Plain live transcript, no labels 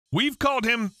We've called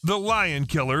him the lion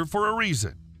killer for a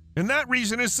reason, and that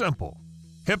reason is simple.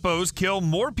 Hippos kill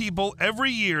more people every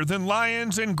year than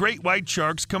lions and great white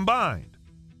sharks combined.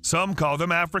 Some call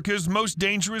them Africa's most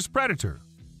dangerous predator,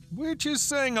 which is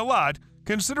saying a lot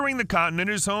considering the continent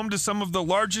is home to some of the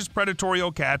largest predatory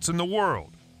cats in the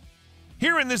world.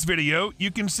 Here in this video,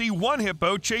 you can see one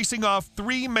hippo chasing off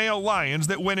 3 male lions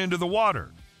that went into the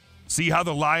water. See how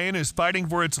the lion is fighting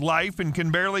for its life and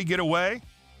can barely get away?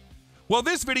 Well,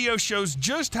 this video shows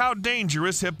just how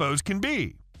dangerous hippos can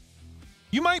be.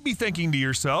 You might be thinking to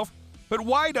yourself, but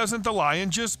why doesn't the lion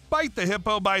just bite the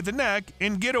hippo by the neck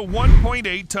and get a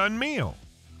 1.8-ton meal?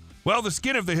 Well, the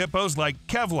skin of the hippo is like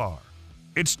Kevlar.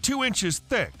 It's 2 inches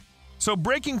thick, so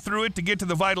breaking through it to get to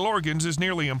the vital organs is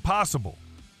nearly impossible.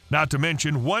 Not to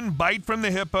mention, one bite from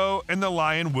the hippo and the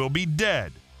lion will be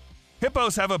dead.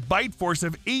 Hippos have a bite force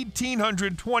of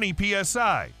 1,820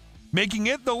 psi, making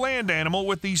it the land animal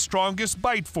with the strongest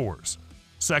bite force,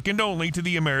 second only to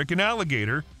the American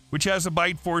alligator, which has a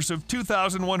bite force of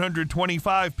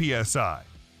 2,125 psi.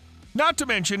 Not to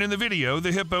mention, in the video,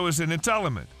 the hippo is in its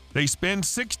element. They spend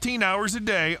 16 hours a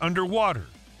day underwater.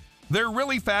 They're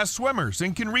really fast swimmers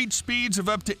and can reach speeds of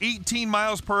up to 18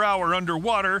 miles per hour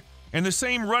underwater and the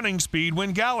same running speed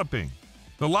when galloping.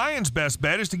 The lion's best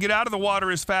bet is to get out of the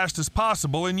water as fast as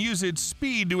possible and use its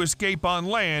speed to escape on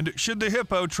land should the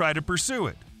hippo try to pursue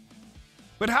it.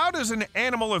 But how does an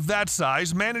animal of that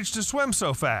size manage to swim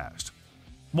so fast?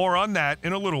 More on that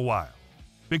in a little while.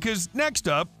 Because next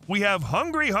up, we have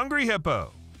Hungry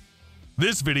Hippo.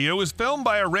 This video was filmed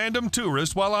by a random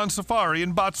tourist while on safari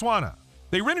in Botswana.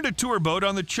 They rented a tour boat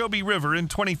on the Chobe River in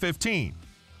 2015.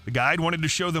 The guide wanted to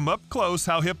show them up close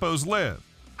how hippos live.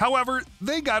 However,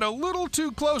 they got a little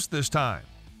too close this time.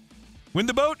 When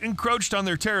the boat encroached on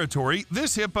their territory,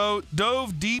 this hippo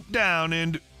dove deep down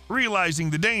and, realizing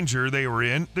the danger they were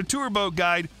in, the tour boat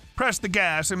guide pressed the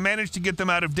gas and managed to get them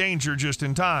out of danger just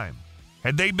in time.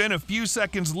 Had they been a few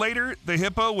seconds later, the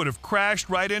hippo would have crashed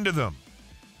right into them.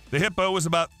 The hippo was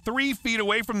about 3 feet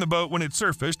away from the boat when it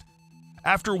surfaced.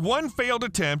 After one failed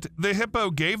attempt, the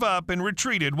hippo gave up and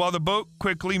retreated while the boat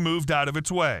quickly moved out of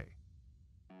its way.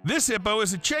 This hippo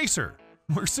is a chaser.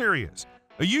 We're serious.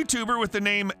 A YouTuber with the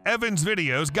name Evan's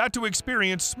Videos got to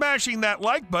experience smashing that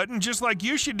like button just like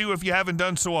you should do if you haven't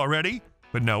done so already.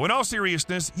 But no, in all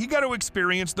seriousness, he got to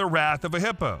experience the wrath of a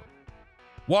hippo.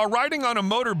 While riding on a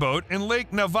motorboat in Lake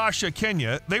Naivasha,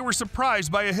 Kenya, they were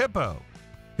surprised by a hippo.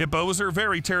 Hippos are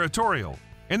very territorial,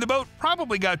 and the boat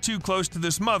probably got too close to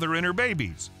this mother and her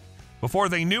babies. Before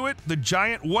they knew it, the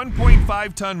giant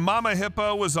 1.5-ton mama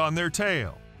hippo was on their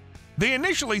tail. They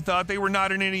initially thought they were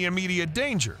not in any immediate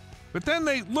danger, but then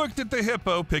they looked at the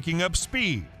hippo picking up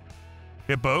speed.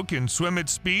 Hippo can swim at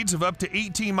speeds of up to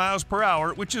 18 miles per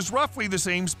hour, which is roughly the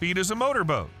same speed as a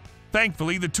motorboat.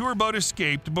 Thankfully, the tour boat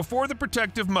escaped before the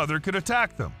protective mother could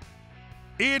attack them.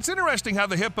 It's interesting how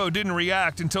the hippo didn't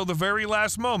react until the very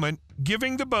last moment,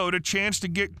 giving the boat a chance to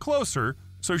get closer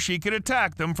so she could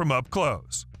attack them from up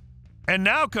close. And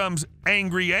now comes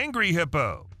Angry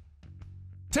Hippo.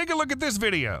 Take a look at this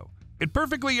video. It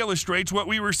perfectly illustrates what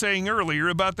we were saying earlier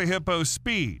about the hippo's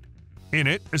speed. In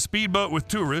it, a speedboat with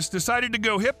tourists decided to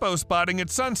go hippo spotting at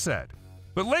sunset.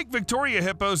 But Lake Victoria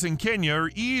hippos in Kenya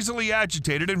are easily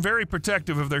agitated and very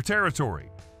protective of their territory.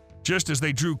 Just as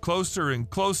they drew closer and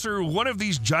closer, one of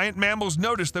these giant mammals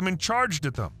noticed them and charged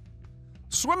at them.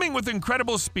 Swimming with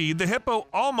incredible speed, the hippo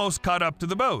almost caught up to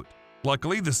the boat.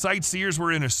 Luckily, the sightseers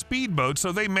were in a speedboat,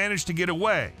 so they managed to get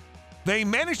away. They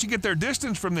managed to get their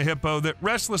distance from the hippo that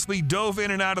restlessly dove in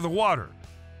and out of the water.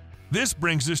 This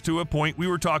brings us to a point we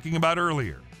were talking about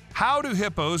earlier. How do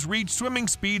hippos reach swimming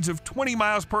speeds of 20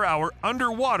 miles per hour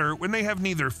underwater when they have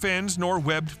neither fins nor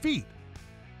webbed feet?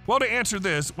 Well, to answer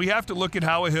this, we have to look at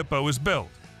how a hippo is built.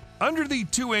 Under the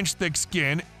 2-inch thick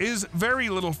skin is very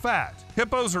little fat.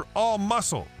 Hippos are all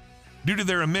muscle. Due to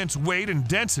their immense weight and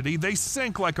density, they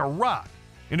sink like a rock.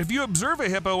 And if you observe a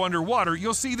hippo underwater,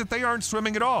 you'll see that they aren't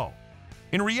swimming at all.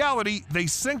 In reality, they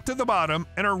sink to the bottom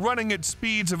and are running at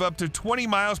speeds of up to 20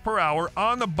 miles per hour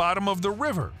on the bottom of the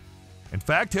river. In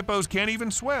fact, hippos can't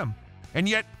even swim. And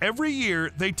yet, every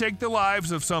year, they take the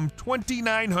lives of some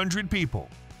 2,900 people.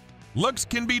 Looks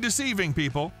can be deceiving,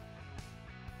 people.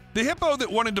 The hippo that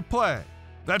wanted to play.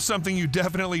 That's something you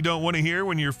definitely don't want to hear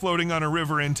when you're floating on a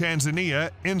river in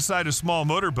Tanzania inside a small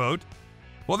motorboat.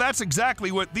 Well, that's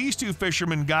exactly what these two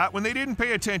fishermen got when they didn't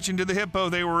pay attention to the hippo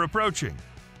they were approaching.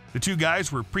 The two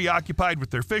guys were preoccupied with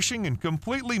their fishing and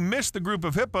completely missed the group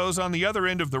of hippos on the other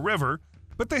end of the river,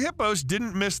 but the hippos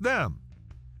didn't miss them.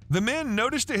 The men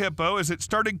noticed a hippo as it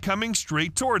started coming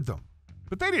straight toward them,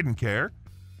 but they didn't care.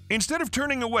 Instead of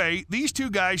turning away, these two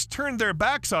guys turned their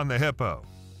backs on the hippo.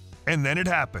 And then it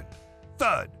happened.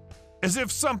 Thud! As if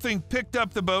something picked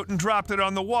up the boat and dropped it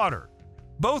on the water.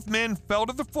 Both men fell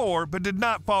to the floor but did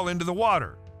not fall into the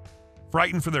water.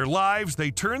 Frightened for their lives, they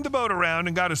turned the boat around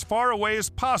and got as far away as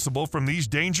possible from these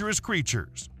dangerous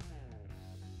creatures.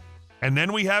 And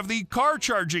then we have the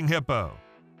car-charging hippo.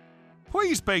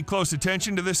 Please pay close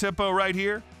attention to this hippo right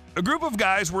here. A group of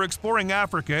guys were exploring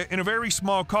Africa in a very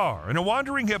small car, and a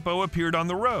wandering hippo appeared on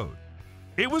the road.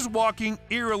 It was walking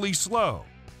eerily slow,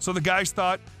 so the guys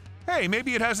thought, hey,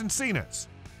 maybe it hasn't seen us.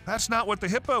 That's not what the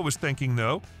hippo was thinking,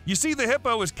 though. You see, the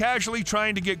hippo was casually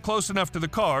trying to get close enough to the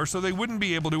car so they wouldn't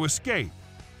be able to escape.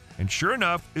 And sure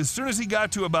enough, as soon as he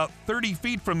got to about 30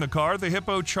 feet from the car, the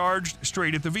hippo charged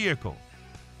straight at the vehicle.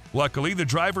 Luckily, the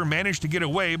driver managed to get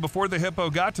away before the hippo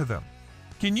got to them.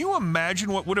 Can you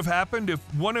imagine what would have happened if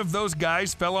one of those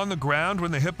guys fell on the ground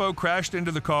when the hippo crashed into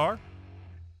the car?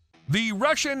 The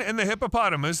Russian and the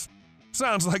hippopotamus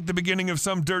sounds like the beginning of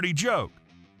some dirty joke,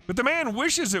 but the man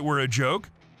wishes it were a joke.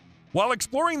 While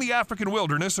exploring the African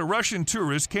wilderness, a Russian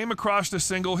tourist came across a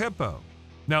single hippo.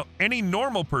 Now, any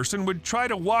normal person would try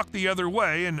to walk the other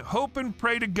way and hope and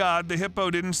pray to God the hippo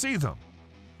didn't see them.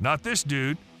 Not this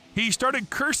dude. He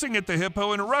started cursing at the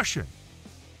hippo in Russian.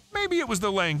 Maybe it was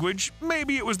the language,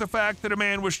 maybe it was the fact that a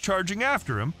man was charging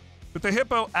after him, but the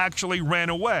hippo actually ran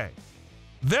away.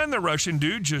 Then the Russian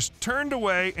dude just turned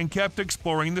away and kept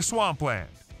exploring the swampland.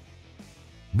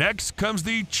 Next comes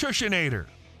the Chushinator.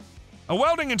 A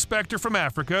welding inspector from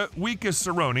Africa, Wikus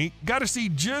Saroni, got to see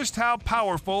just how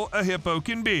powerful a hippo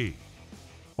can be.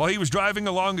 While he was driving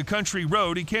along a country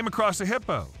road, he came across a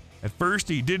hippo. At first,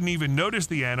 he didn't even notice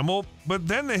the animal, but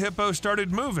then the hippo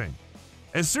started moving.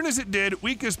 As soon as it did,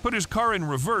 Wikus put his car in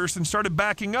reverse and started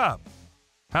backing up.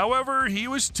 However, he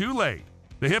was too late.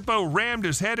 The hippo rammed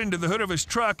his head into the hood of his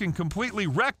truck and completely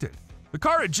wrecked it. The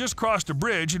car had just crossed a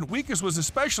bridge, and Wikus was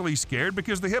especially scared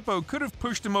because the hippo could have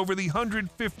pushed him over the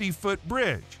 150-foot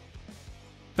bridge.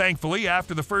 Thankfully,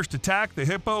 after the first attack, the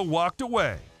hippo walked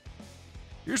away.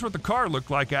 Here's what the car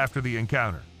looked like after the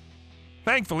encounter.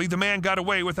 Thankfully, the man got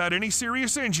away without any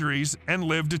serious injuries and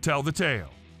lived to tell the tale.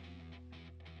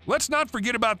 Let's not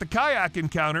forget about the kayak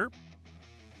encounter.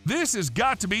 This has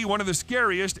got to be one of the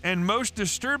scariest and most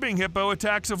disturbing hippo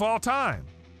attacks of all time.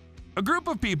 A group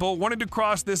of people wanted to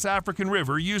cross this African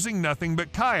river using nothing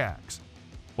but kayaks.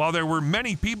 While there were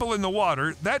many people in the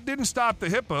water, that didn't stop the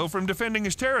hippo from defending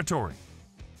his territory.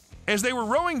 As they were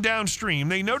rowing downstream,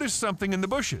 they noticed something in the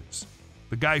bushes.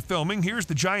 The guy filming hears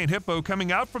the giant hippo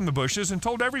coming out from the bushes and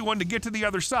told everyone to get to the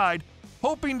other side,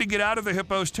 hoping to get out of the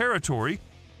hippo's territory,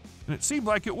 and it seemed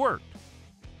like it worked.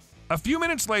 A few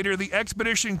minutes later, the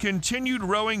expedition continued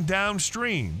rowing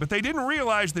downstream, but they didn't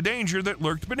realize the danger that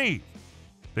lurked beneath.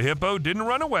 The hippo didn't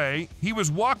run away, he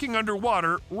was walking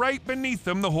underwater right beneath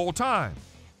them the whole time.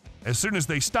 As soon as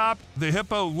they stopped, the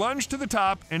hippo lunged to the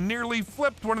top and nearly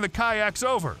flipped one of the kayaks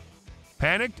over.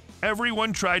 Panicked,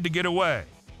 everyone tried to get away.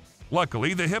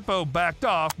 Luckily, the hippo backed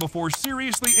off before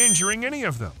seriously injuring any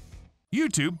of them.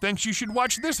 YouTube thinks you should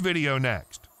watch this video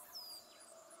next.